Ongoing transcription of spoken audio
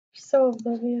so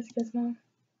oblivious, Gizmo.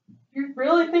 You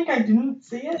really think I didn't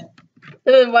see it?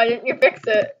 Then why didn't you fix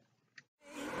it?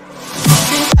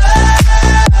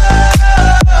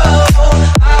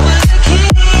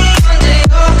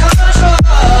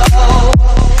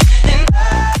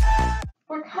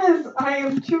 Because I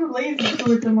am too lazy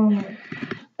to at the moment.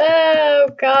 Oh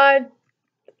God,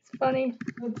 it's funny.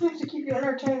 It seems to keep you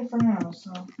entertained for now,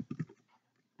 so.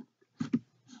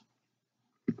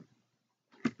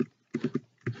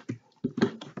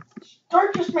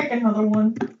 Start, just make another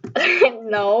one.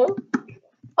 No.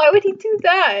 Why would he do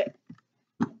that?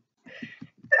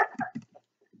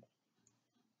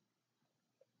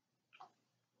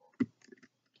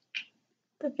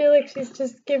 I feel like she's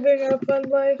just giving up on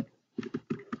life.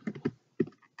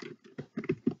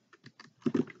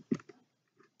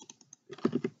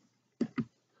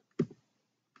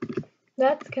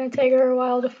 That's gonna take her a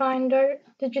while to find Dart.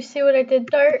 Did you see what I did,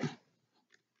 Dart?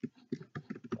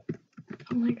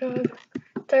 Oh my God.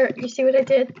 Dart, you see what I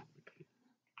did?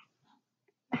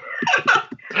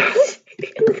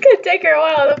 It's gonna take her a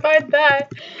while to find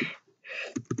that.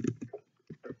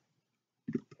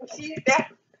 She's there.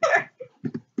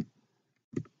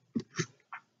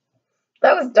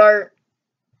 That was Dart.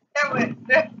 That was.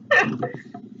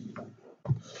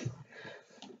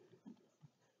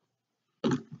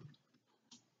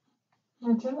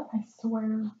 Imagine, I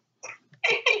swear.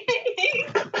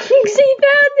 She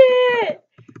found it!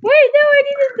 Wait, no, I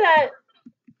needed that.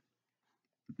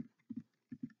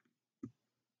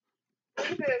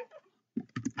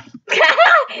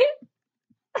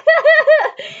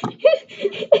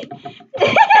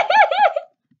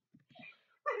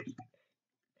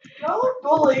 Y'all are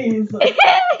bullies.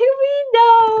 We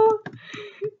know.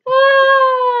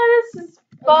 Ah, this is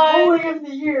The fun. bully of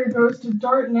the year goes to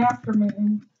Dart and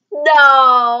Afterman.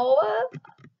 No.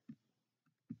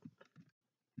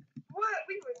 What?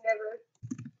 We would never.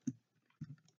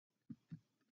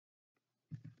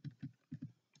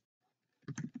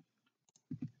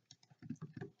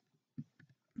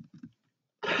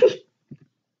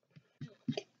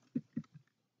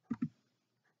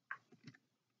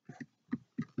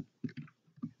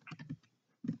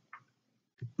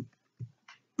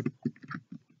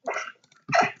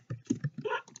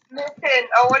 Listen,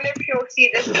 I wonder if she'll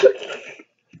see this.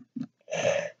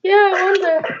 Yeah, I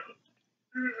wonder.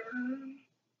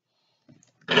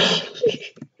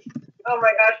 Oh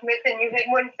my gosh, Mitten, you hit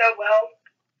one so well.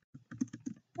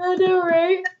 I know,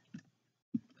 right?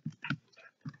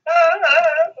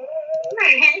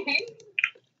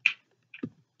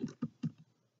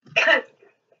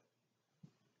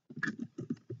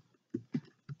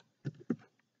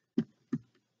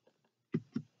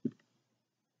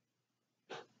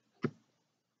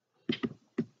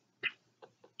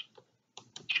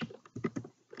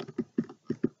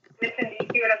 Mitten, do you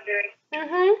see what I'm doing?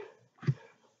 Mm-hmm.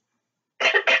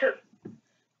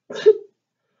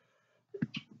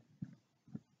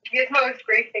 Gizmo is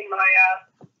gracing my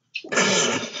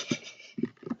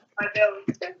nose.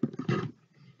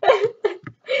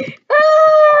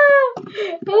 Ah!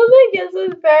 Oh my goodness,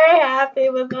 was very happy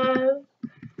with us.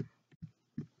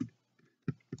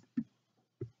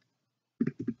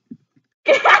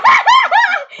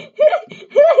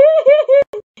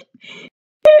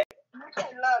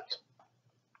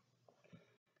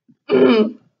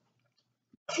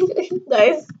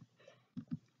 Nice.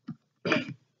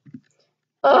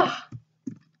 Ugh.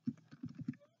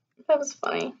 That was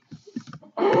funny.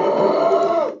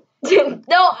 No,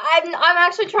 I'm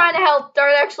actually trying to help.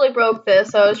 Dart actually broke this,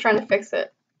 so I was trying to fix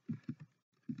it.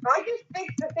 I just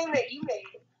fixed the thing that you made.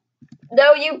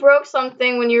 No, you broke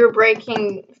something when you were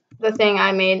breaking the thing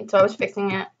I made, so I was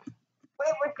fixing it.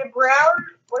 Wait, with the brown,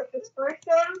 with the spruce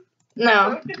stone?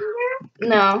 No, Supposed to be there?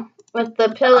 no, with the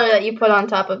pillar that you put on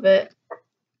top of it.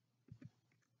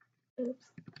 Oops.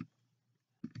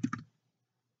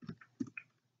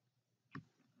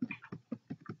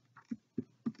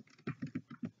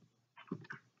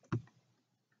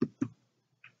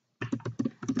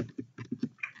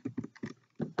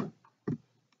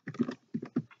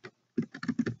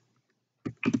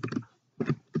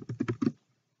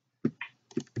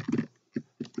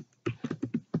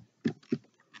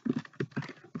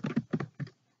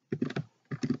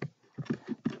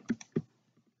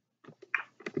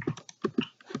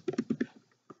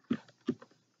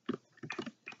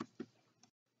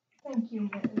 Thank you,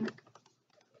 Mitten.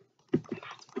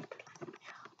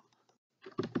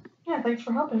 Yeah, thanks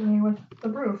for helping me with the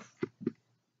roof.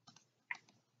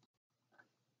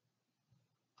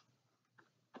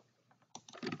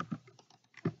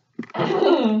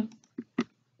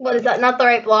 What, is that not the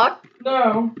right block?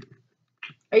 No.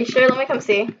 Are you sure? Let me come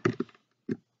see.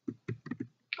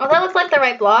 Oh, that looks like the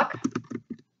right block.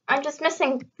 I'm just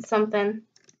missing something.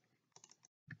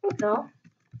 What the hell?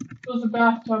 There's a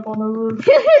bathtub on the roof.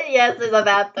 Yes, there's a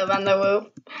bathtub on the roof.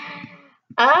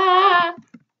 Ah!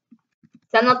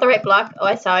 Is that not the right block? Oh,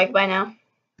 I saw it by now.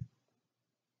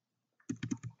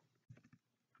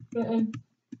 And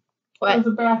What? there's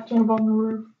a bathtub on the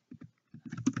roof.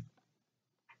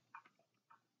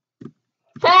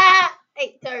 Ah!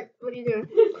 Hey, Dirt, what are you doing?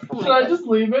 Oh my Should I God. just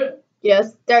leave it?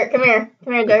 Yes. Dirt, come here.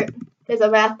 Come here, Dirt. There's a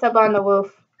bathtub on the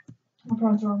roof. I'll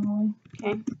pass it on the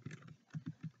way. Okay.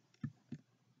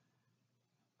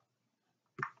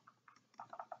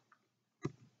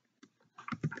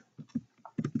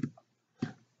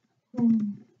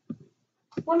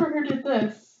 Wonder who did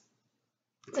this.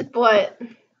 Did what?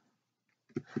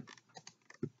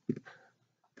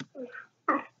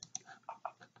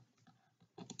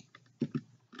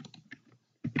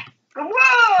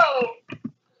 Whoa!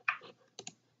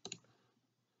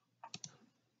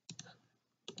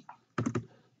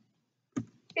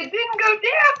 It didn't go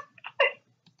down.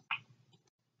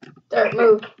 Dirt,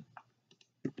 move.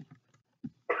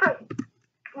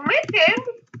 Listen.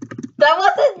 That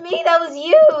wasn't me, that was you.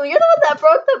 You're the one that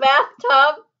broke the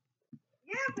bathtub.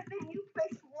 Yeah, but then you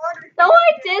placed water. No,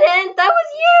 I didn't. That was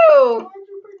you. Why did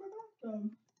you break my bathtub?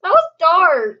 That was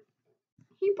Dart.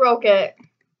 He broke it.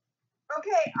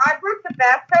 Okay, I broke the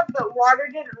bathtub, but water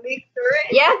didn't leak through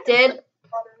it. Yeah, it did.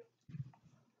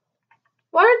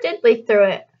 Water did leak through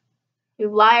it. You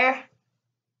liar.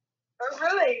 Oh,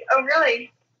 really? Oh,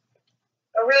 really?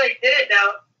 Oh, really? Did it now?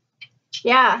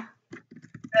 Yeah.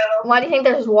 No. Why do you think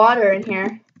there's water in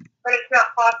here? But it's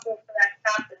not possible for that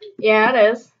to happen. Yeah, it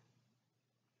is.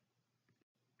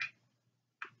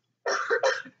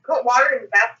 Put water in the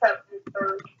bathtub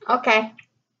first. Okay.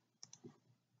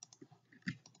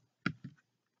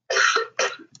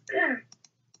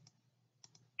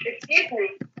 Excuse me.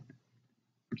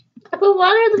 I put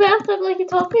water in the bathtub like you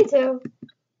told me to.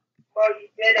 Well, you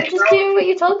did I'm it just wrong. doing what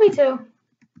you told me to.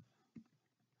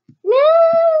 No!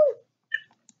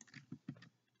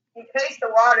 You placed the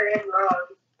water in wrong.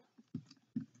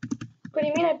 What do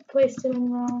you mean I placed it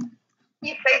in wrong?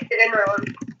 You placed it in wrong.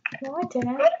 No, I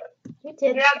didn't. You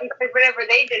did. Yeah, because whenever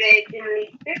they did it, it didn't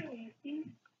leak through, you see?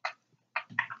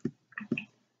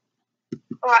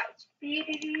 Watch. Hey!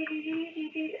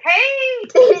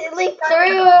 It leaked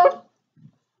through.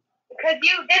 Because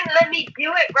you didn't let me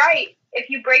do it right. If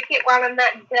you break it while I'm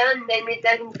not done, then it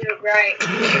doesn't do it right.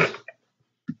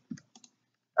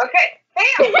 Okay. Hey,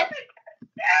 I wasn't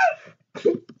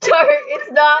Dart,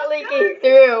 it's not leaking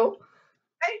through.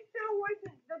 I still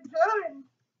wasn't done.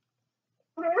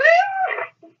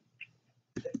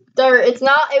 Dart,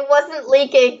 it wasn't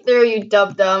leaking through, you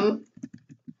dum-dum.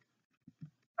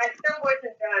 I still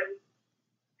wasn't done.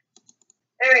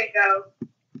 There we go.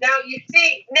 Now you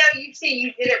see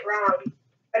you did it wrong.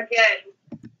 Again.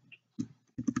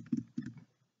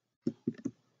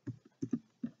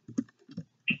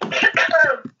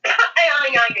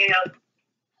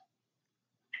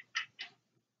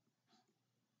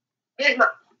 Gizmo.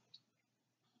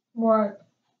 What?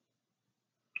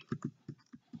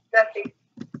 Nothing.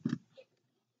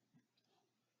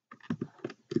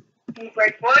 You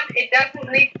break one, it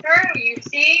doesn't leak through, you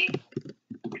see?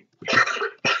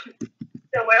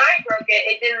 So when I broke it,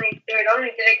 it didn't leak through. It only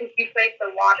did it because you placed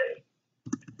the water.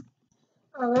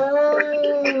 Oh,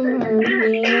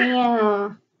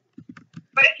 yeah.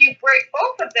 But if you break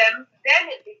both of them, then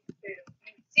it leaks through.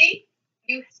 You see?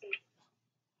 You see.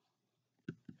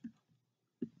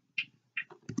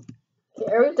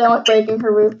 Okay, are we done with breaking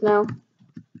her roof now?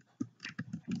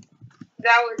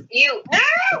 That was you. No!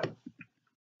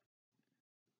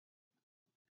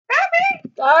 Stop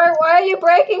it! Dart, why are you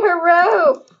breaking her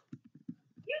roof?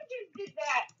 You just did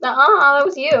that. Nuh-uh, that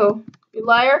was you. You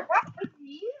liar. That was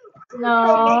you.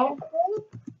 No.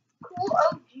 Cool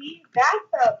OG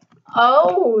bathtub.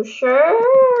 Oh, sure.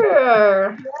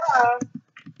 Yeah.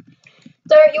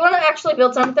 Dart, you want to actually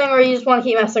build something, or you just want to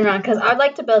keep messing around? Because I'd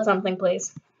like to build something,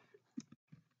 please.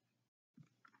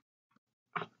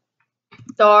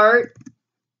 Dart.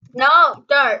 No,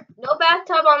 Dart. No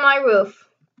bathtub on my roof.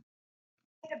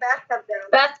 Take a bathtub down.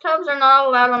 Bathtubs are not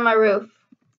allowed on my roof.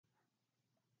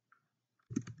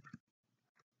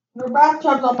 No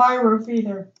bathtubs on my roof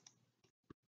either.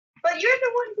 But you're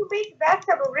the one who made the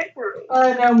bathtub originally.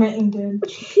 No, Mitten did.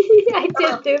 I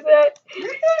did do that. You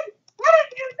did? What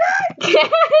have you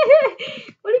done?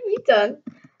 What have you done?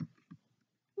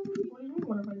 What do you mean,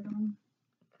 what have I done?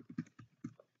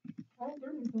 I didn't do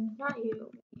anything. Not you.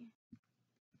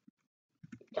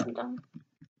 Dum-dum.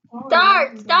 Oh,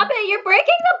 Dart, stop it. You're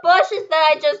breaking the bushes that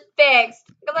I just fixed.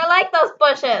 Because I like those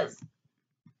bushes.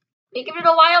 You give it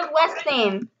a Wild West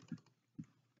name.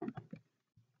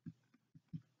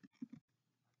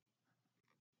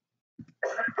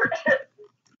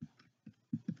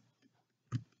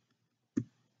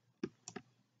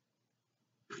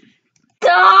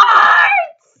 Dart!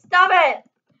 Stop it!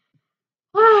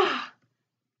 That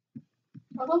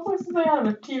looks like something out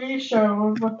of a TV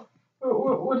show.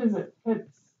 What is it?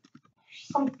 It's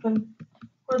something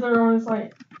where they're always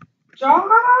like, Jar!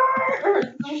 Or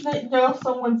just know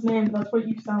someone's name. That's what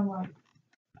you sound like.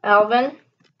 Alvin?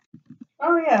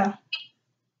 Oh, yeah.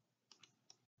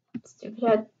 Stupid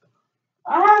head.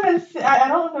 I haven't seen, I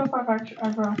don't know if I've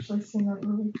ever actually seen that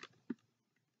movie.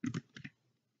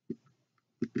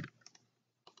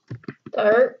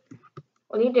 Dart?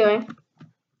 What are you doing?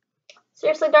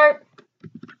 Seriously, Dart?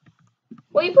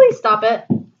 Will you please stop it?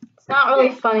 It's not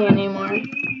really funny anymore.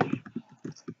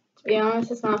 To be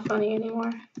honest, it's not funny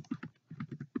anymore.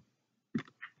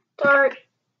 Dart.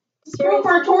 You broke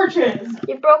our torches!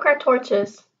 You broke our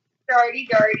torches. Darty,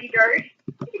 darty, dart.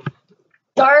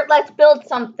 Dart, let's build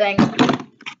something.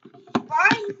 Why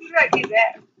would you not do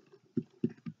that?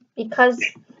 Because,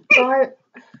 Dart...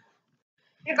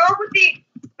 You go with the...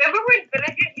 Remember when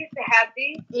villages used to have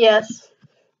these? Yes.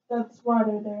 That's why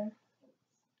they're there.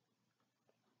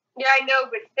 Yeah, I know,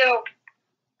 but still.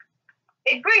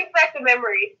 It brings back the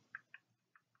memories.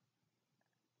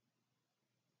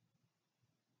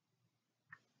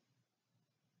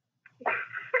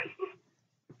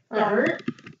 Dart?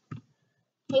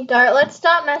 Hey, Dart, let's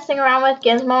stop messing around with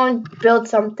Gizmo and build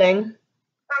something.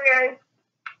 Okay.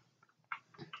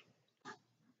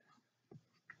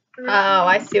 Oh,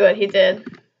 I see what he did.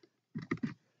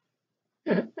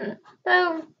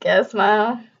 Oh,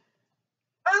 Gizmo.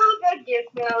 Oh, the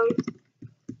Gizmos.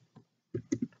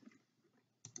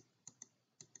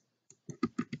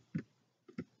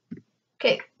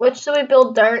 Okay, which should we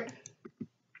build, Dart?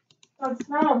 That's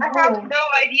not a I have hole. no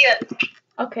idea.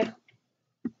 Okay.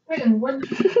 Wait, what?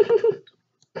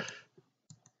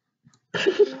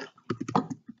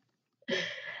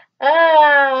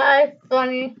 Ah,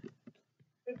 funny.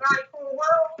 We got a cool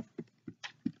world.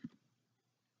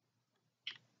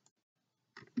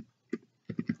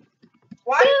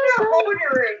 Why is there a hole in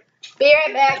your roof? Be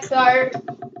right back, Dart.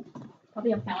 I'll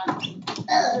be a balance.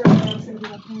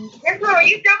 Gizmo, are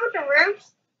you done with the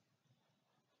roofs?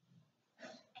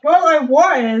 Well, I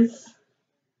was.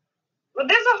 Well,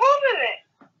 there's a hole in it.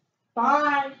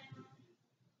 Bye.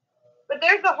 But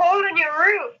there's a hole in your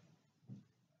roof.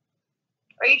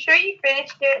 Are you sure you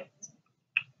finished it?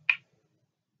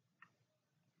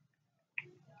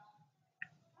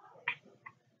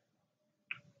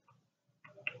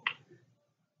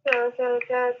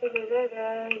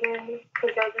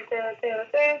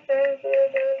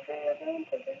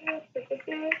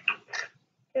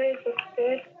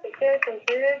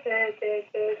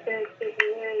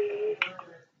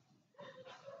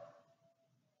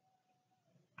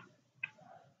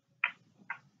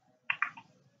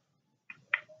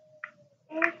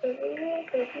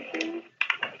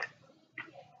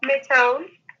 Midtown.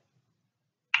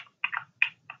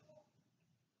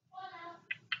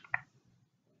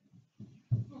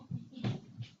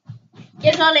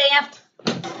 Gizmo left.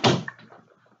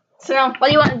 So now, what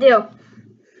do you want to do?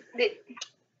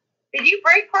 Did you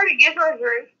break part of Gizmo's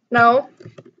roof? No.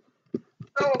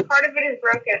 Oh, part of it is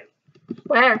broken.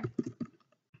 Where?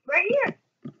 Right here.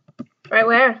 Right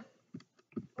where?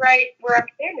 Right where I'm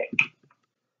standing.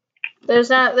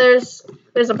 There's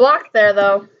a block there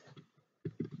though.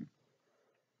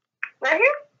 Right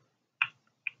here?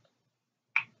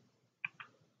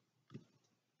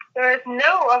 There is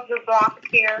no of the blocks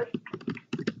here.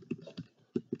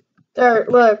 There,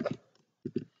 look.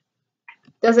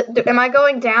 Am I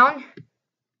going down?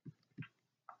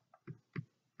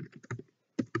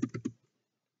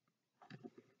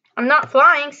 I'm not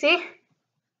flying, see?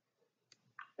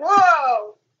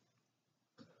 Whoa!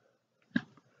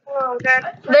 Whoa,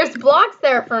 that's... There's blocks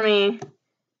there for me.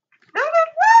 No,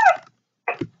 there's not!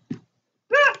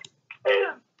 Look!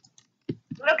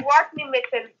 Look, watch me,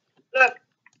 Mitten. Look.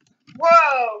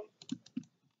 Whoa!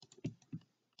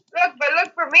 Look, but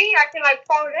look for me, I can like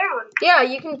fall down. Yeah,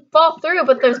 you can fall through,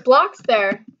 but there's blocks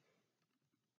there.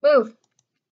 Move.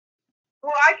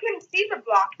 Well, I couldn't see the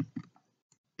blocks.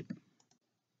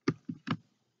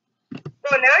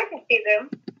 So now I can see them.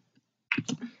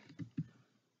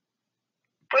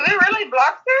 Were there really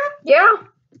blocks there? Yeah.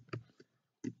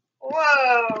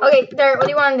 Whoa. Okay, Dirt, what do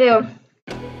you want to do?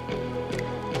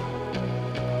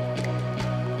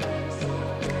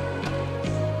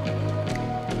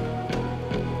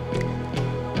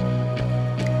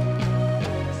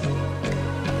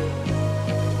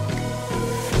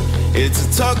 It's a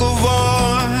tug of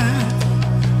war,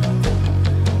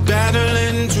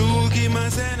 battling to